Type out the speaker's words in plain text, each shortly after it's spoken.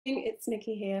It's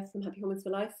Nikki here from Happy Hormones for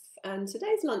Life, and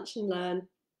today's Lunch and Learn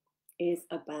is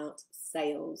about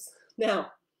sales.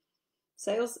 Now,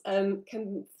 sales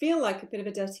can feel like a bit of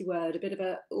a dirty word, a bit of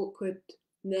an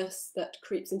awkwardness that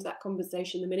creeps into that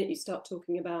conversation the minute you start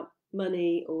talking about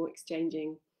money or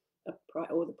exchanging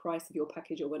or the price of your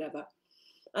package or whatever.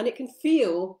 And it can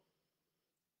feel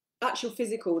actual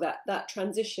physical, that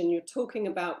transition. You're talking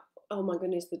about, oh my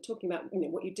goodness, they're talking about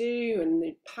what you do and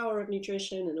the power of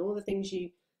nutrition and all the things you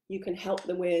can help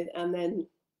them with, and then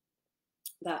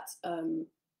that the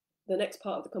next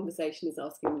part of the conversation is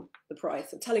asking the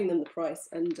price or telling them the price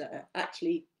and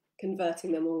actually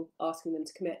converting them or asking them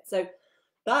to commit. So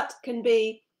that can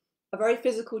be a very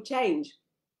physical change,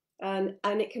 and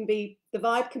it can be, the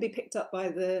vibe can be picked up by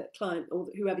the client or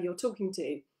whoever you're talking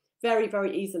to very,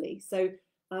 very easily. So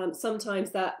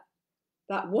sometimes that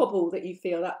wobble that you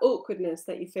feel, that awkwardness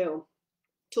that you feel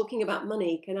talking about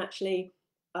money, can actually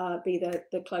be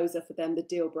the closer for them, the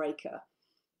deal breaker.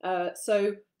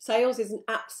 So sales is an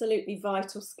absolutely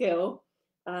vital skill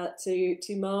to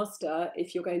master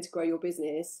if you're going to grow your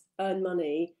business, earn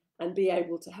money, and be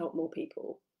able to help more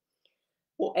people,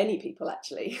 or any people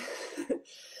actually.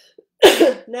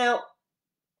 Now,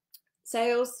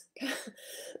 sales,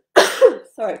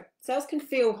 sales can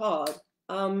feel hard,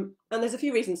 and there's a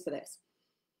few reasons for this.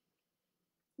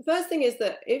 The first thing is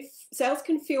that if sales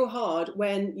can feel hard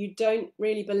when you don't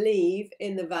really believe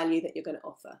in the value that you're going to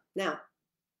offer. Now,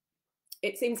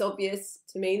 it seems obvious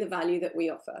to me the value that we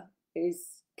offer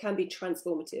can be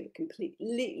transformative,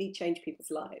 completely change people's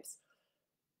lives.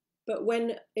 But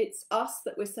when it's us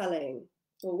that we're selling,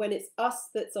 or when it's us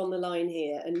that's on the line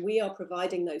here and we are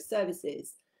providing those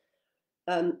services,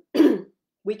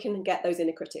 we can get those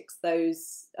inner critics,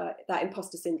 that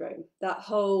imposter syndrome,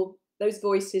 those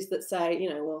voices that say,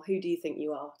 well, who do you think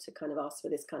you are to kind of ask for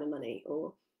this kind of money?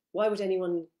 Or why would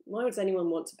anyone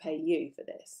want to pay you for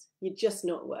this? You're just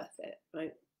not worth it,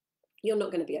 right? You're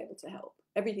not going to be able to help.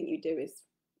 Everything you do is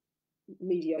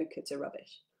mediocre to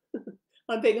rubbish.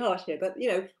 I'm being harsh here, but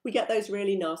we get those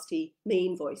really nasty,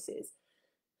 mean voices.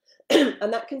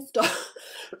 And that can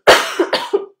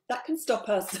stop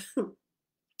us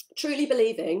truly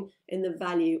believing in the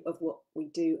value of what we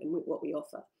do and what we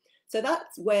offer. So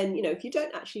that's when, if you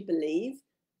don't actually believe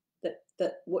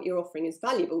that what you're offering is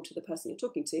valuable to the person you're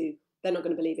talking to, they're not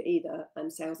going to believe it either.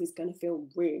 And sales is going to feel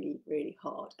really, really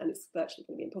hard. And it's virtually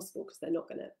going to be impossible because they're not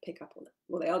going to pick up on that.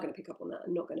 Well, they are going to pick up on that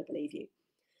and not going to believe you.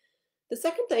 The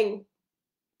second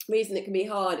reason it can be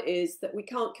hard is that we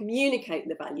can't communicate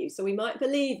the value. So we might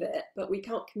believe it, but we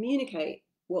can't communicate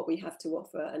what we have to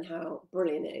offer and how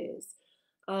brilliant it is.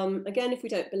 Again, if we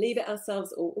don't believe it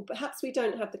ourselves, or perhaps we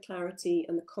don't have the clarity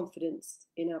and the confidence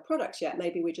in our products yet,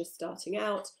 maybe we're just starting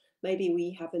out, maybe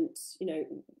we haven't,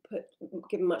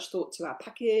 given much thought to our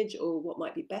package or what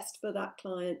might be best for that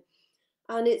client,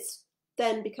 and it's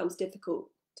then becomes difficult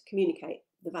to communicate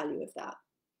the value of that.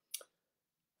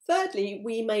 Thirdly,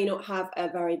 we may not have a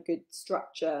very good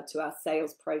structure to our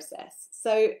sales process.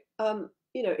 So,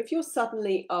 if you're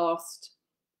suddenly asked,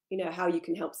 how you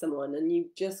can help someone, and you're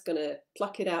just going to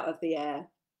pluck it out of the air,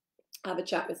 have a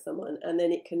chat with someone, and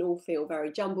then it can all feel very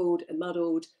jumbled and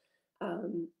muddled,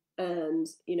 and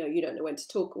you don't know when to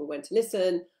talk or when to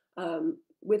listen.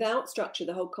 Without structure,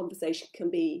 the whole conversation can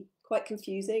be quite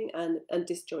confusing and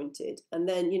disjointed, and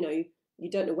then you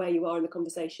don't know where you are in the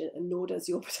conversation, and nor does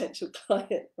your potential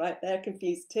client, right? They're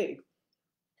confused too.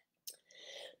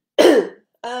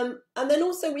 And then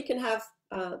also we can have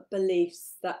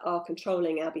beliefs that are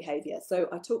controlling our behavior. So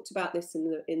I talked about this in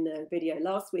the video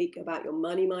last week about your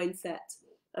money mindset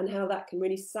and how that can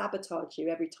really sabotage you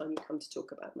every time you come to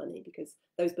talk about money, because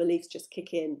those beliefs just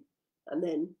kick in and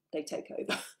then they take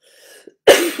over.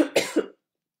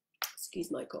 Excuse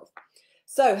my cough.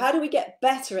 So how do we get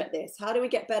better at this? How do we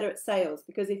get better at sales?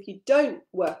 Because if you don't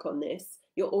work on this,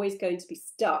 you're always going to be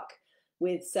stuck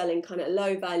with selling kind of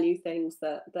low value things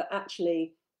that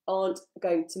actually aren't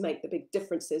going to make the big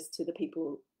differences to the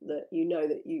people that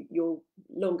that your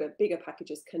longer, bigger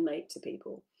packages can make to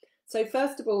people. So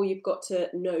first of all, you've got to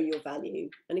know your value.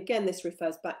 And again, this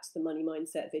refers back to the money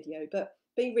mindset video, but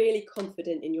be really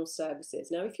confident in your services.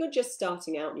 Now, if you're just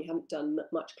starting out and you haven't done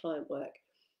much client work,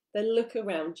 then look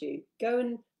around you. Go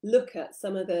and look at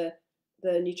some of the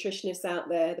nutritionists out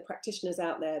there, the practitioners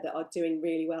out there that are doing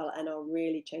really well and are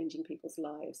really changing people's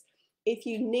lives. If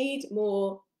you need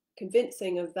more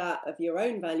convincing of your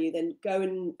own value, then go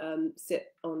and sit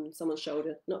on someone's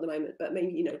shoulder, not at the moment, but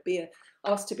maybe be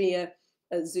asked to be a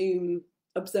Zoom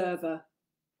observer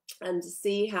and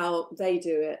see how they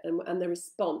do it and the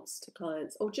response to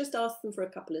clients, or just ask them for a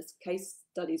couple of case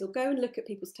studies, or go and look at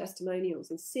people's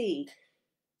testimonials and see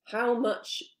how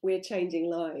much we're changing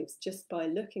lives just by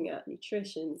looking at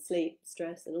nutrition, sleep,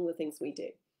 stress, and all the things we do.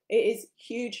 It is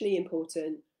hugely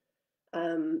important.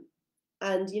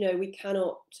 And, you know, we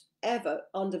cannot ever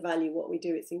undervalue what we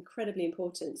do. It's incredibly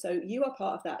important. So you are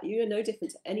part of that. You are no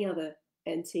different to any other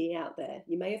NT out there.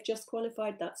 You may have just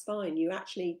qualified, that's fine. You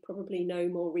actually probably know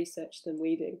more research than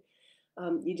we do.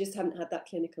 You just haven't had that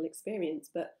clinical experience,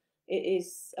 but it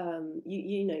is,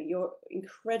 you know,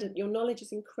 your knowledge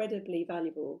is incredibly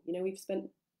valuable. You know, you've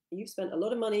spent a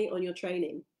lot of money on your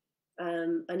training,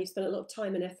 and you spent a lot of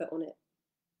time and effort on it.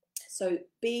 So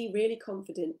be really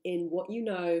confident in what you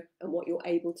know and what you're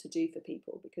able to do for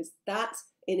people, because that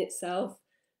in itself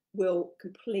will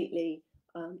completely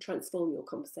transform your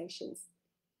conversations.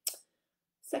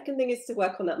 Second thing is to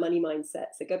work on that money mindset.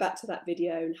 So go back to that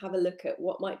video and have a look at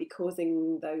what might be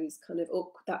causing those kind of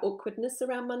that awkwardness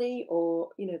around money, or,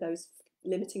 you know, those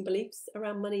limiting beliefs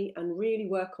around money, and really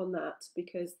work on that,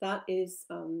 because that is,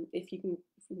 if you can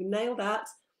nail that,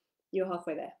 you're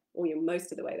halfway there, or you're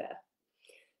most of the way there.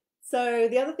 So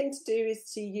the other thing to do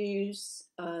is to use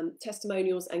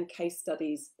testimonials and case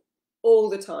studies all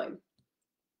the time.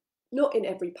 Not in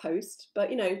every post,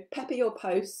 but, you know, pepper your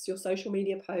posts, your social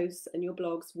media posts and your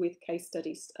blogs with case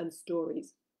studies and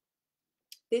stories.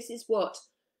 This is what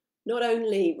not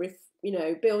only, you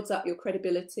know, builds up your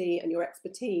credibility and your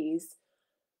expertise,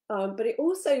 but it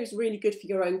also is really good for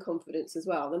your own confidence as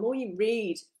well. The more you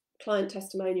read client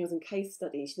testimonials and case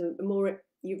studies, the more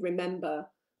you remember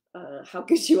how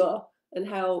good you are and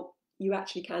how you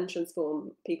actually can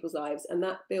transform people's lives, and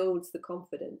that builds the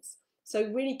confidence. So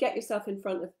really get yourself in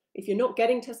front of, if you're not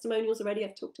getting testimonials already,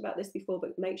 I've talked about this before,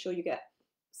 but make sure you get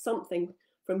something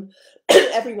from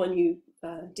everyone you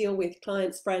deal with,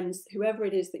 clients, friends, whoever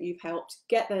it is that you've helped,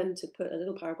 get them to put a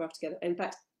little paragraph together. In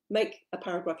fact, make a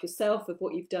paragraph yourself of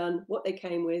what you've done, what they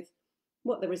came with,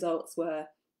 what the results were,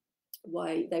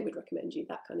 why they would recommend you,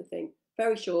 that kind of thing.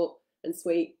 Very short and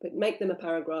sweet, but make them a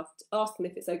paragraph. Ask them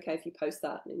if it's okay if you post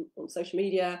that on social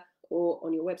media or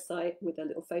on your website with a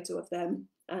little photo of them,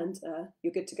 and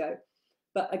you're good to go.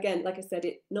 But again, like I said,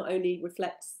 it not only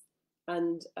reflects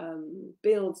and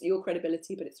builds your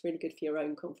credibility, but it's really good for your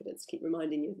own confidence. Keep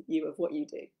reminding you of what you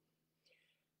do.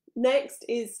 Next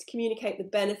is to communicate the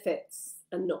benefits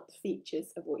and not the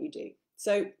features of what you do.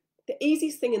 So the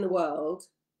easiest thing in the world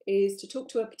is to talk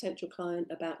to a potential client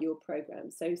about your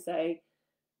program. So say,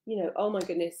 you know, oh my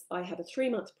goodness, I have a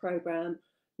 3-month program.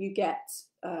 You get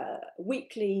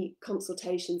weekly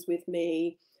consultations with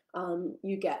me.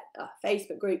 You get a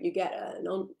Facebook group, you get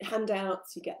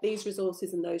handouts, you get these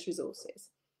resources and those resources.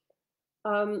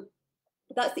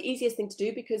 That's the easiest thing to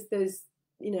do, because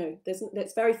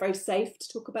it's very, very safe to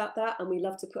talk about that, and we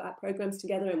love to put our programs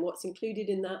together and what's included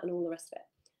in that and all the rest of it.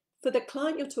 For the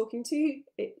client you're talking to,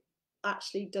 it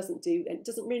actually doesn't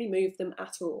really move them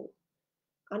at all.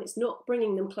 And it's not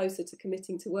bringing them closer to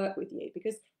committing to work with you,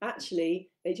 because actually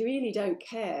they really don't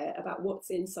care about what's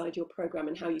inside your program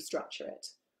and how you structure it.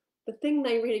 The thing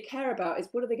they really care about is,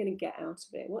 what are they going to get out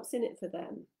of it? What's in it for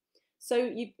them?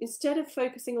 So instead of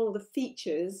focusing on all the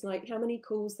features, like how many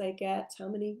calls they get, how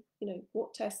many, you know,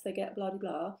 what tests they get, blah, blah,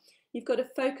 blah, you've got to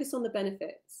focus on the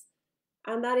benefits.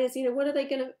 And that is, you know,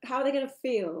 how are they going to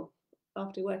feel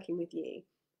after working with you?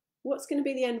 What's going to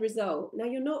be the end result? Now,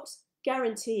 you're not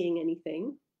guaranteeing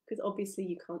anything, because obviously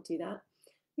you can't do that.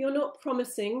 You're not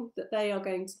promising that they are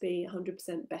going to be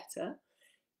 100% better.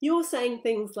 You're saying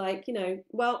things like, you know,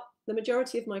 well, the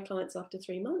majority of my clients after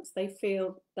 3 months, they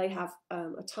feel they have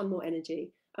a ton more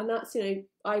energy. And that's, you know,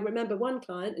 I remember one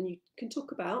client, and you can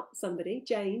talk about somebody,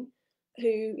 Jane, who,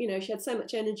 you know, she had so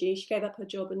much energy, she gave up her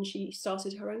job and she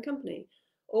started her own company.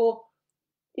 Or,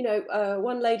 you know,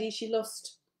 one lady, she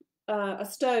lost a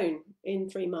stone in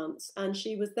 3 months, and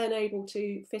she was then able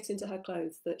to fit into her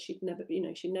clothes that she'd never, you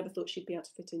know, she never thought she'd be able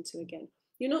to fit into again.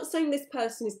 You're not saying this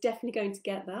person is definitely going to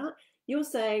get that. You're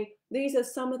saying these are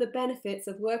some of the benefits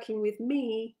of working with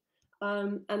me,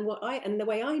 and the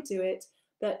way I do it,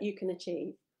 that you can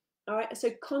achieve. All right, so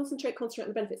concentrate on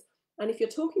the benefits. And if you're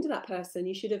talking to that person,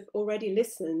 you should have already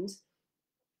listened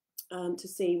to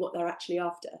see what they're actually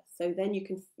after. So then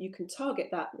you can target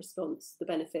that response, the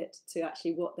benefit, to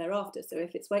actually what they're after. So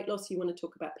if it's weight loss, you want to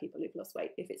talk about people who've lost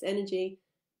weight. If it's energy,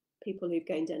 people who've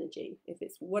gained energy. If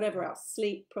it's whatever else,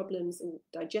 sleep problems or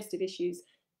digestive issues,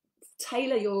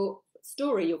 tailor your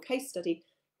story, your case study,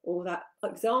 or that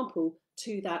example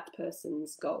to that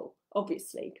person's goal,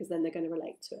 obviously, because then they're going to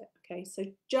relate to it. Okay, so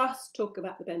just talk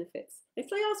about the benefits. If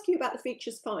they ask you about the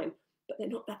features, fine, but they're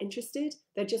not that interested.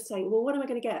 They're just saying, well, what am I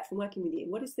going to get from working with you?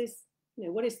 What is this, you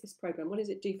know, what is this program? What does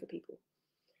it do for people?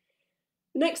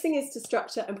 The next thing is to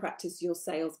structure and practice your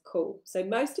sales call. So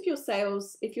most of your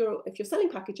sales, if you're selling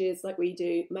packages like we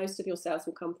do, most of your sales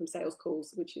will come from sales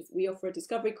calls, which is we offer a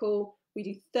discovery call. We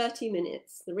do 30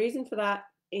 minutes. The reason for that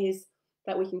is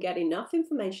that we can get enough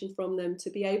information from them to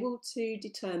be able to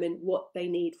determine what they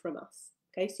need from us.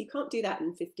 Okay, so you can't do that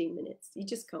in 15 minutes. You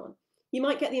just can't. You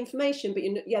might get the information, but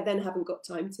you then haven't got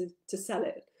time to sell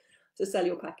it, to sell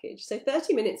your package. So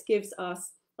 30 minutes gives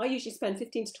us, I usually spend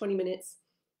 15 to 20 minutes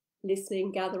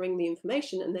listening, gathering the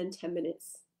information, and then 10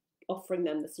 minutes offering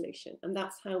them the solution. And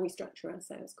that's how we structure our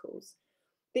sales calls.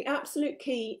 The absolute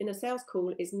key in a sales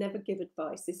call is never give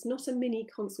advice. It's not a mini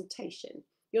consultation.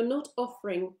 You're not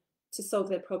offering to solve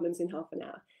their problems in half an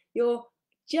hour. You're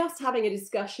just having a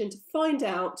discussion to find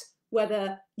out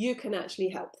whether you can actually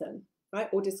help them, right?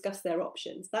 Or discuss their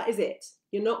options. That is it.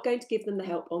 You're not going to give them the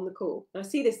help on the call. And I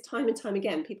see this time and time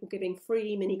again, people giving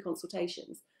free mini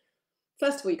consultations.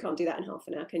 First of all, you can't do that in half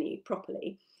an hour, can you,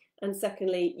 properly? And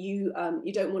secondly, you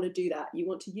don't want to do that. You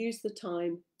want to use the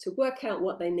time to work out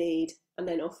what they need and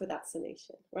then offer that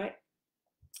solution, right?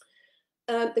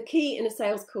 The key in a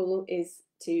sales call is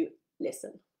to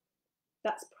listen.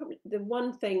 That's probably the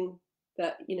one thing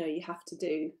that, you have to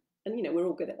do. And, we're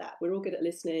all good at that. We're all good at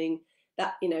listening.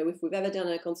 That, if we've ever done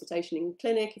a consultation in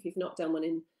clinic, if you've not done one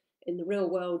in the real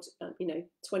world,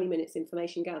 20 minutes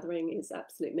information gathering is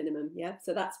absolute minimum. Yeah.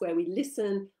 So that's where we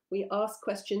listen, we ask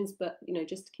questions, but,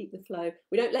 just to keep the flow.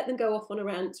 We don't let them go off on a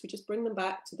rant. We just bring them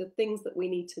back to the things that we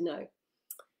need to know.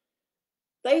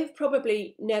 They've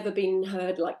probably never been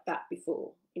heard like that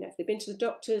before. If they've been to the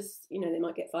doctors, they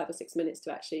might get 5 or 6 minutes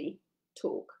to actually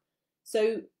talk.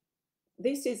 So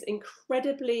this is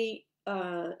incredibly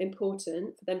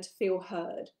important for them to feel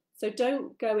heard. So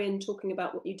don't go in talking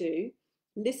about what you do.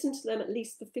 Listen to them at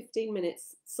least for 15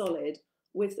 minutes solid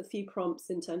with a few prompts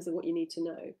in terms of what you need to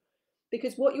know.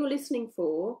 Because what you're listening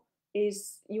for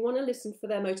is, you want to listen for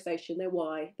their motivation, their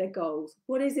why, their goals.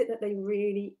 What is it that they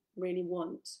really, really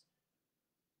want?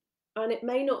 And it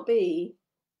may not be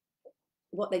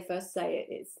what they first say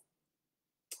it is.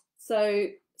 So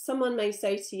someone may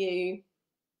say to you,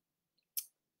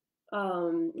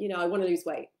 I want to lose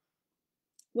weight.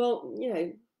 Well,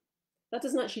 that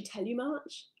doesn't actually tell you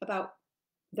much about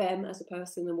them as a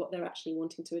person and what they're actually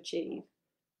wanting to achieve.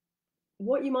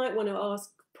 What you might want to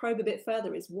probe a bit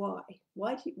further is why.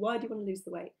 Why do you want to lose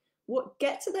the weight?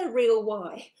 Get to their real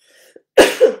why.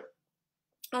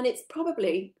 And it's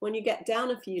probably, when you get down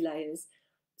a few layers,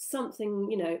 something,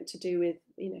 to do with,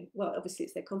 well, obviously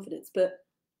it's their confidence, but,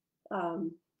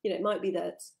 it might be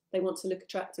that they want to look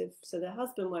attractive so their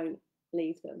husband won't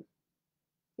leave them.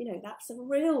 That's a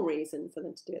real reason for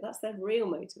them to do it. That's their real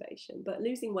motivation. But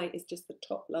losing weight is just the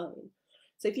top line.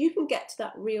 So if you can get to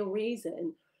that real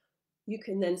reason, you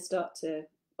can then start to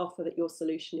offer your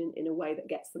solution in a way that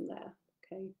gets them there.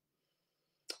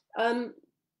 Okay.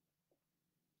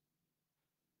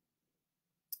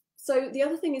 So the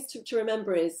other thing is to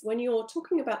remember is, when you're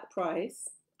talking about the price,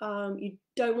 you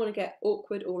don't want to get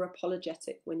awkward or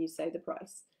apologetic when you say the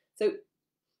price. So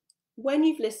when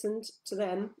you've listened to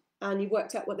them and you've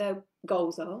worked out what their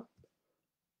goals are,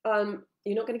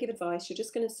 you're not going to give advice. You're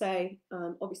just going to say,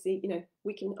 obviously,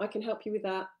 I can help you with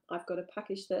that. I've got a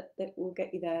package that will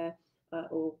get you there,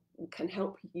 or can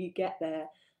help you get there.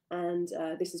 And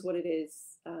this is what it is.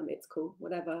 It's cool,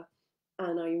 whatever.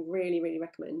 And I really, really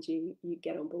recommend you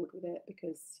get on board with it,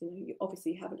 because you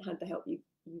obviously haven't had the help you've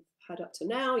had up to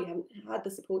now. You haven't had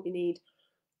the support you need,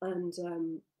 and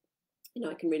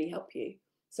I can really help you.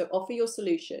 So offer your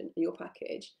solution, your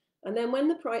package, and then when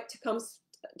the price comes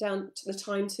down to the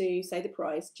time to say the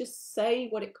price, just say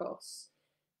what it costs.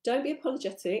 Don't be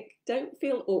apologetic. Don't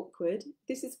feel awkward.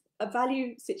 This is a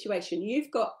value situation. You've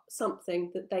got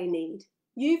something that they need.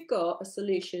 You've got a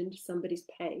solution to somebody's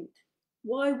pain.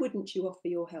 Why wouldn't you offer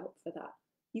your help for that?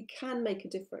 You can make a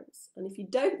difference. And if you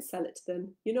don't sell it to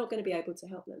them, you're not going to be able to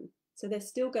help them. So they're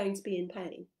still going to be in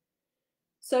pain.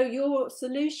 So your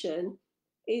solution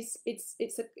is, it's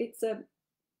a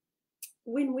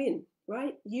win-win,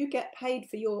 right? You get paid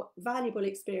for your valuable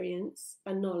experience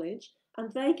and knowledge,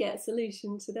 and they get a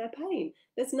solution to their pain.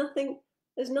 There's nothing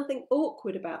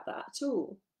awkward about that at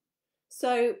all.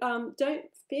 So don't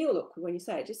feel awkward when you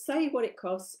say it. Just say what it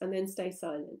costs and then stay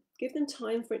silent. Give them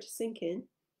time for it to sink in,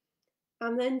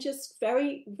 and then just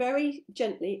very, very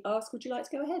gently ask, would you like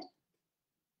to go ahead?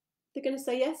 They're going to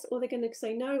say yes, or they're going to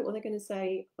say no, or they're going to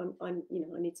say, I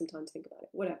need some time to think about it,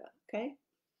 whatever, okay?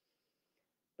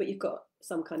 But you've got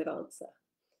some kind of answer.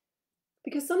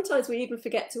 Because sometimes we even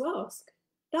forget to ask.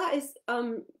 That is,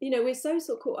 we're so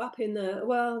sort of caught up in the,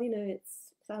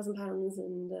 it's £1,000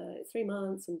 and it's 3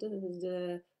 months and da da da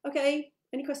da. Okay,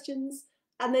 any questions?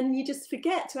 And then you just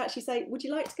forget to actually say, would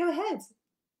you like to go ahead?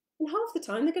 And half the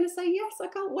time they're going to say, yes, I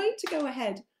can't wait to go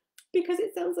ahead because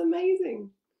it sounds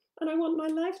amazing and I want my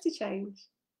life to change,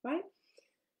 right?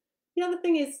 The other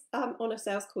thing is, on a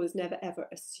sales call, is never ever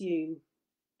assume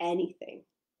anything,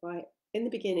 right? In the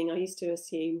beginning, I used to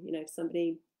assume, if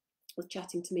somebody was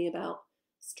chatting to me about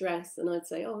stress, and I'd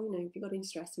say, oh, have you got any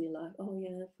stress in your life? Oh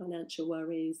yeah, financial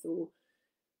worries, or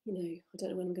I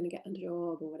don't know when I'm going to get a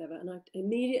job or whatever. And I'd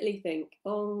immediately think,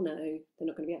 oh no, they're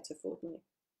not going to be able to afford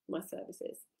my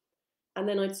services. And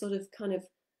then I'd sort of kind of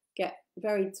get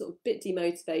very sort of bit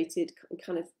demotivated,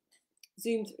 kind of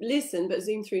zoom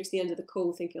through to the end of the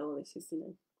call thinking, oh,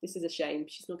 this is a shame.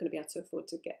 She's not going to be able to afford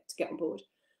to get on board.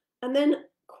 And then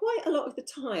quite a lot of the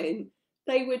time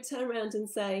they would turn around and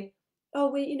say,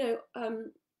 oh,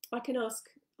 I can ask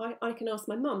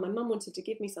my mum. My mum wanted to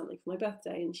give me something for my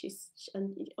birthday,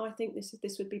 and I think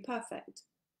this would be perfect.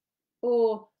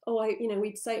 Or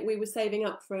we were saving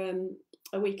up for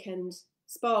a weekend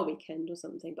spa weekend or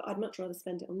something, but I'd much rather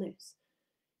spend it on this.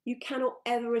 You cannot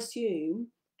ever assume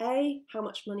how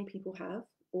much money people have,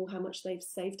 or how much they've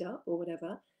saved up, or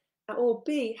whatever, or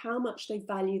B, how much they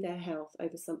value their health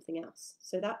over something else.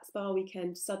 So that spa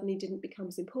weekend suddenly didn't become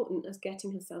as important as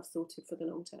getting herself sorted for the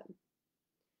long term.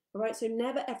 All right, so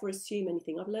never ever assume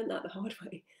anything. I've learned that the hard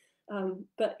way.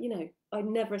 But I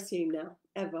never assume now,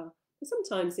 ever. And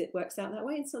sometimes it works out that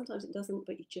way and sometimes it doesn't,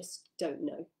 but you just don't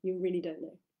know. You really don't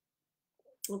know.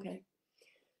 Okay.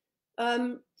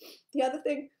 The other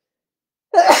thing,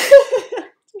 a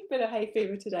bit of hay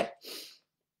fever today.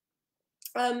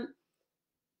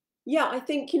 Yeah, I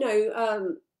think,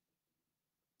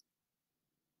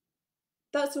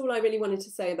 that's all I really wanted to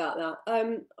say about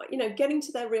that. Getting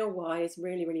to their real why is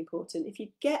really, really important. If you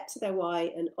get to their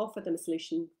why and offer them a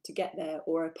solution to get there,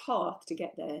 or a path to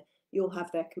get there, you'll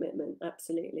have their commitment,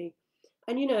 absolutely.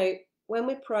 And, when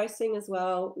we're pricing as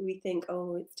well, we think,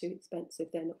 oh, it's too expensive,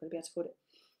 they're not going to be able to afford it.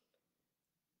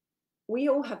 We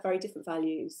all have very different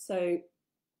values. So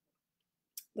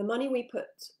the money we put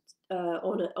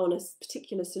on a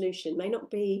particular solution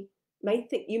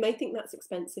you may think that's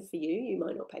expensive for you. You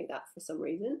might not pay that for some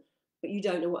reason, but you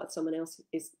don't know what someone else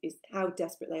is how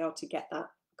desperate they are to get that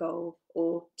goal,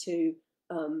 or to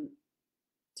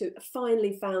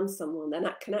finally found someone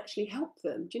that can actually help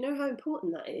them. Do you know how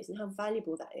important that is and how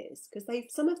valuable that is? Because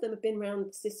some of them have been around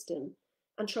the system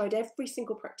and tried every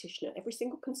single practitioner, every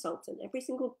single consultant, every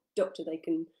single doctor they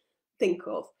can think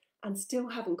of, and still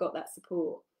haven't got that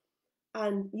support.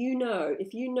 And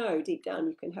if you know deep down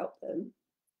you can help them,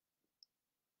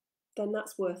 then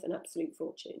that's worth an absolute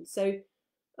fortune. So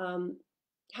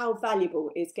how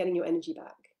valuable is getting your energy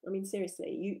back? I mean,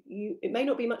 seriously, it may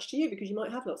not be much to you because you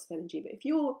might have lots of energy, but if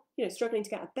you're struggling to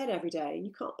get out of bed every day and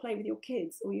you can't play with your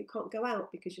kids, or you can't go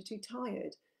out because you're too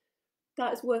tired,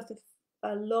 that is worth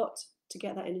a lot to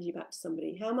get that energy back to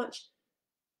somebody. How much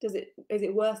is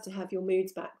it worth to have your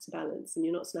moods back to balance and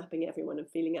you're not snapping at everyone and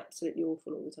feeling absolutely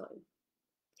awful all the time?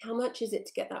 How much is it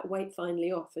to get that weight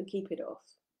finally off and keep it off?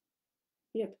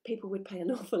 People would pay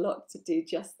an awful lot to do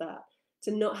just that,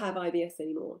 to not have IBS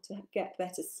anymore, to get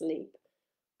better sleep,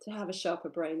 to have a sharper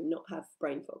brain and not have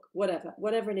brain fog,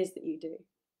 whatever it is that you do.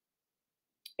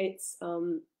 It's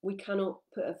we cannot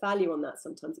put a value on that.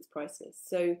 Sometimes it's priceless.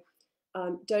 So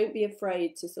don't be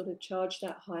afraid to sort of charge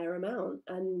that higher amount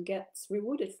and get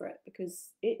rewarded for it,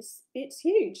 because it's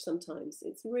huge. Sometimes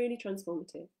it's really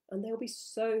transformative, and they'll be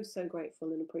so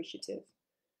grateful and appreciative,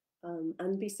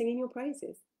 and be singing your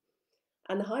praises.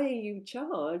 And the higher you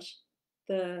charge,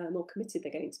 the more committed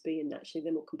they're going to be, and actually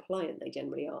the more compliant they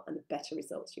generally are, and the better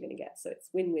results you're going to get. So it's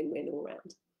win-win-win all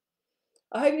round.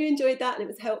 I hope you enjoyed that and it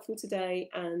was helpful today,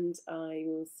 and I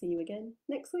will see you again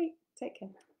next week. Take care.